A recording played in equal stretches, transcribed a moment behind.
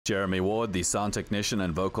Jeremy Ward, the sound technician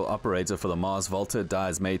and vocal operator for the Mars Volta,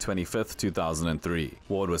 dies May 25, 2003.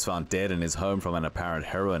 Ward was found dead in his home from an apparent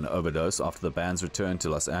heroin overdose after the band's return to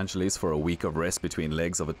Los Angeles for a week of rest between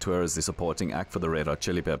legs of a tour as the supporting act for the Red Hot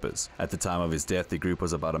Chili Peppers. At the time of his death, the group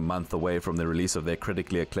was about a month away from the release of their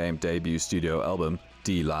critically acclaimed debut studio album,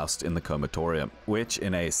 De-Loused in the Comatorium, which,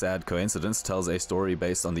 in a sad coincidence, tells a story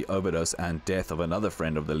based on the overdose and death of another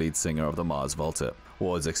friend of the lead singer of the Mars Volta.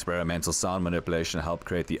 Ward's experimental sound manipulation helped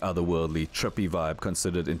create the otherworldly, trippy vibe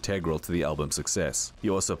considered integral to the album's success. He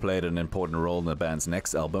also played an important role in the band's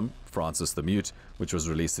next album, Francis the Mute, which was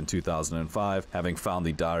released in 2005, having found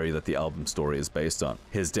the diary that the album story is based on.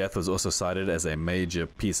 His death was also cited as a major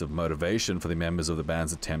piece of motivation for the members of the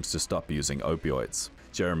band's attempts to stop using opioids.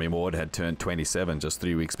 Jeremy Ward had turned 27 just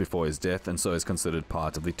 3 weeks before his death, and so is considered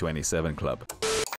part of the 27 Club.